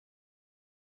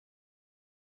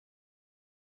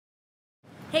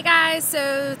Hey guys,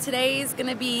 so today's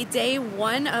gonna be day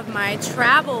one of my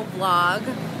travel vlog.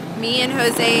 Me and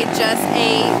Jose just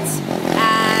ate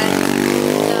at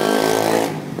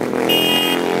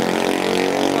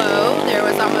whoa, there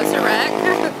was almost a wreck.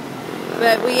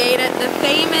 But we ate at the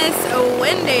famous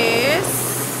Wendy's.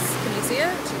 Can you see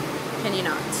it? Can you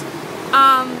not?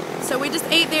 So we just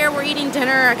ate there, we're eating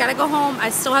dinner. I gotta go home. I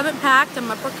still haven't packed,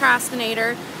 I'm a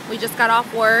procrastinator. We just got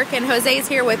off work and Jose's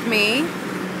here with me.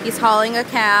 He's hauling a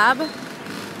cab,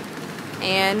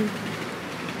 and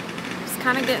it's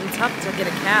kind of getting tough to get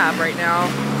a cab right now.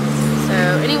 So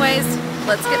anyways,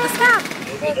 let's get this cab.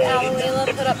 Look, Aluela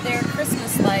put up their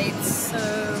Christmas lights, so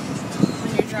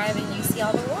when you're driving you see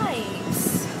all the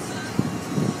lights.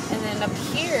 And then up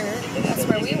here, that's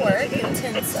where we work, in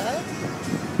Tensa.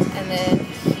 And then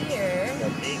here,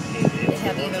 they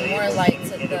have even more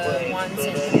lights at the Juan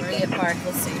Santa Maria Park.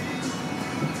 Let's see.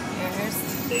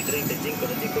 Here's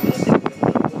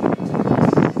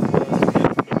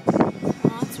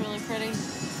oh, it's really pretty.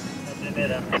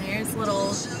 And here's little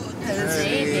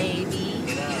Jose baby,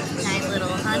 nice little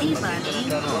honey bunny.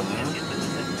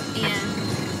 And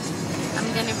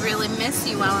I'm gonna really miss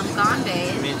you while I'm gone,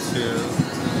 babe. Me too.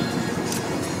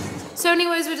 So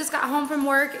anyways, we just got home from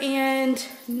work and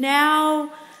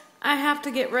now I have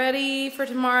to get ready for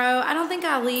tomorrow. I don't think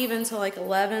I'll leave until like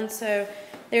 11, so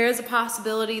there is a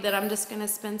possibility that I'm just gonna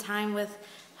spend time with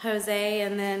Jose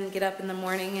and then get up in the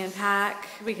morning and pack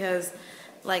because,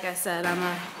 like I said, I'm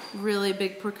a really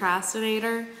big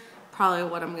procrastinator. Probably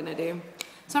what I'm gonna do.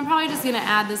 So I'm probably just gonna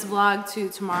add this vlog to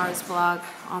tomorrow's vlog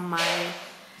on my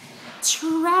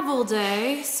travel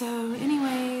day. So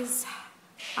anyways,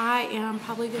 I am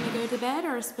probably gonna go to bed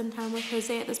or spend time with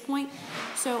Jose at this point.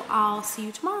 So I'll see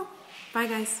you tomorrow. Bye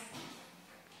guys.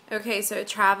 Okay, so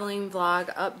traveling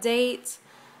vlog update.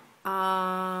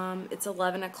 It's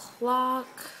 11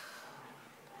 o'clock.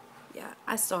 Yeah,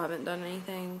 I still haven't done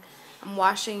anything. I'm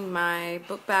washing my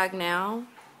book bag now,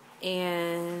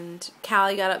 and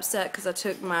Callie got upset because I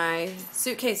took my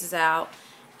suitcases out,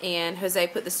 and Jose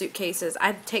put the suitcases.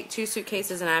 I take two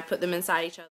suitcases and I put them inside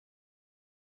each other.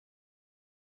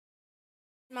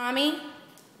 Mommy,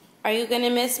 are you gonna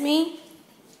miss me?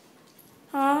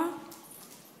 Huh?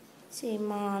 Say,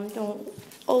 Mom, don't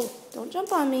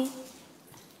jump on me.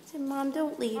 Mom,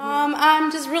 don't leave me.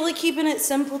 I'm just really keeping it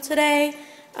simple today.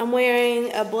 I'm wearing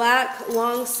a black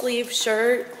long sleeve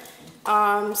shirt,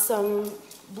 some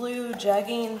blue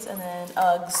jeggings, and then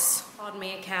Uggs. Called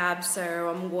me a cab, so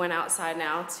I'm going outside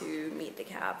now to meet the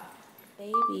cab.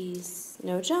 Babies,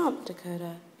 no jump,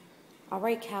 Dakota. All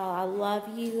right, Cal, I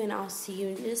love you, and I'll see you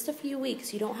in just a few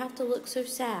weeks. You don't have to look so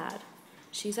sad.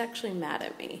 She's actually mad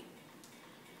at me.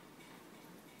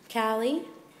 Callie,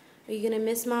 are you gonna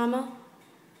miss Mama?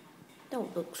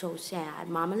 Don't look so sad.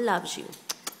 Mama loves you.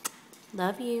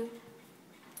 Love you.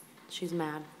 She's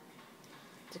mad.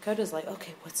 Dakota's like,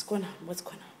 okay, what's going on? What's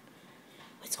going on?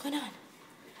 What's going on?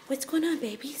 What's going on,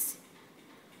 babies?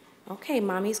 Okay,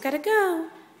 Mommy's gotta go.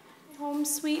 Home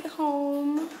sweet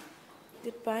home.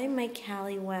 Goodbye, my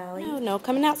Callie Wally. No,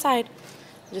 coming outside.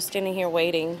 I'm just standing here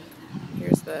waiting.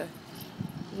 Here's the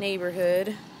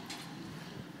neighborhood.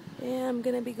 Yeah, I'm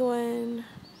gonna be going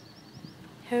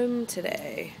home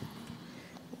today.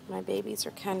 My babies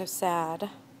are kind of sad.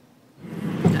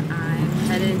 I'm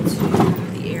headed to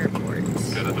the airport.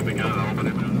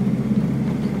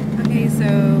 Okay,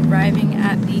 so arriving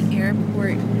at the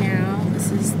airport now.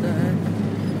 This is the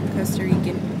Costa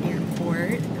Rican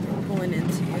airport that we're pulling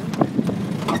into.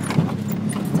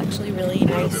 It's actually a really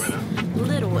nice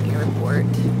little airport.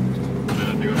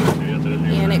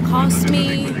 And it cost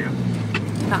me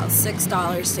about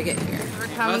 $6 to get here.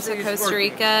 Comes to Costa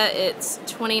Rica, it's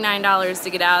 $29 to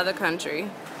get out of the country.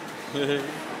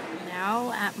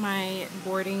 Now at my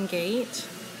boarding gate,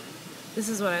 this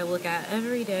is what I look at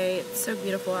every day. It's so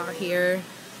beautiful out here.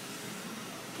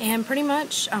 And pretty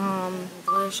much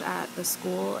English at the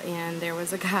school, and there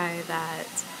was a guy that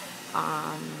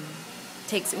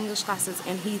takes English classes,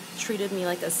 and he treated me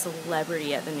like a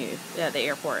celebrity at the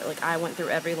airport. Like, I went through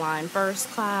every line,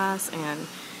 first class and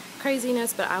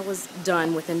craziness, but I was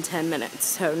done within 10 minutes.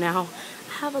 So now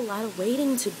I have a lot of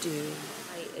waiting to do.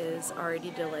 Flight is already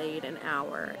delayed an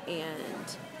hour,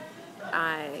 and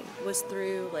I was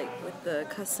through like with the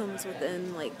customs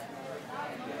within like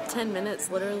 10 minutes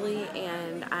literally,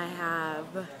 and I have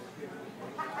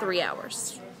 3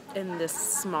 hours in this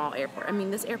small airport. I mean,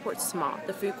 this airport's small.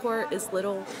 The food court is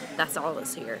little. That's all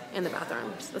that's here, and the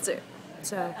bathrooms. That's it.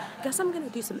 So I guess I'm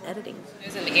gonna do some editing. I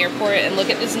was in the airport and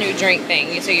look at this new drink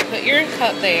thing. So you put your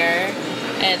cup there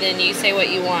and then you say what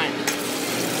you want.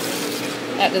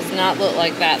 That does not look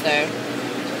like that though.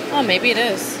 Oh, maybe it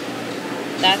is.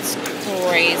 That's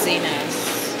craziness.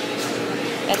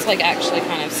 That's like actually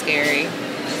kind of scary.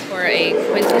 For a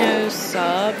Quiznos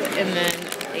sub and then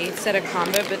a set of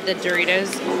combo, but the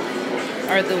Doritos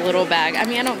are the little bag. I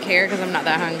mean, I don't care because I'm not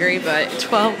that hungry, but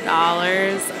 $12,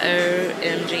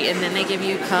 OMG. And then they give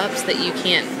you cups that you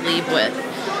can't leave with,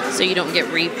 so you don't get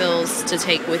refills to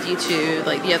take with you to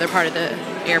like the other part of the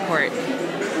airport.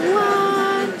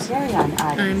 What?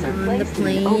 I'm on the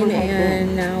plane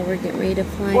and now we're getting ready to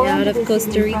fly out of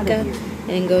Costa Rica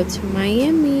and go to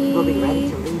Miami. We'll be ready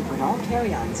to leave when all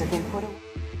carry-ons have been put away.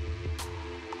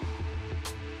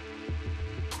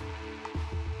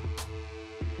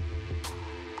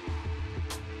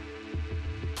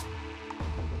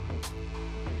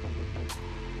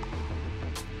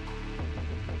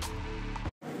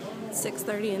 It's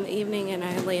 6:30 in the evening and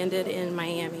I landed in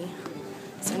Miami.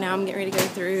 So now I'm getting ready to go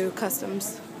through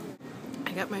customs.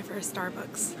 I got my first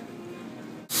Starbucks. 9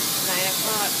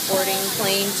 o'clock boarding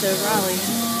plane to Raleigh.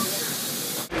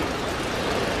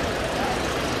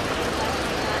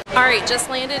 Alright, just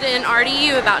landed in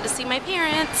RDU, about to see my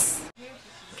parents.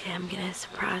 Okay, I'm gonna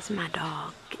surprise my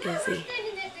dog, Izzy.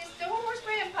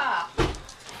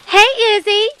 Hey,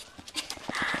 Izzy!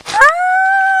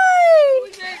 Hi!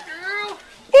 Who's that girl?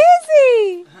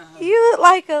 Izzy! You look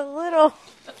like a little...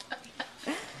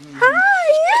 Hi!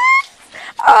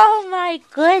 Oh my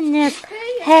goodness!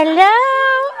 Hello!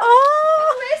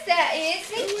 Oh! Who is that,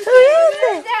 Izzy? Who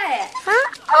is it? that? Huh?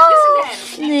 Oh!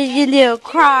 You little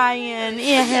crying.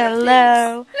 Yeah,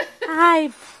 hello. Hi.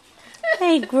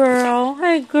 Hey, girl.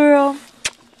 Hey, girl.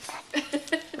 Who is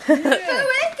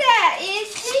that,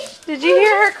 Izzy? Did you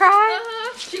hear her cry?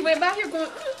 She went by here going...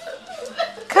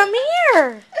 Come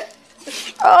here.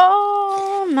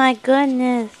 Oh my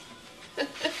goodness.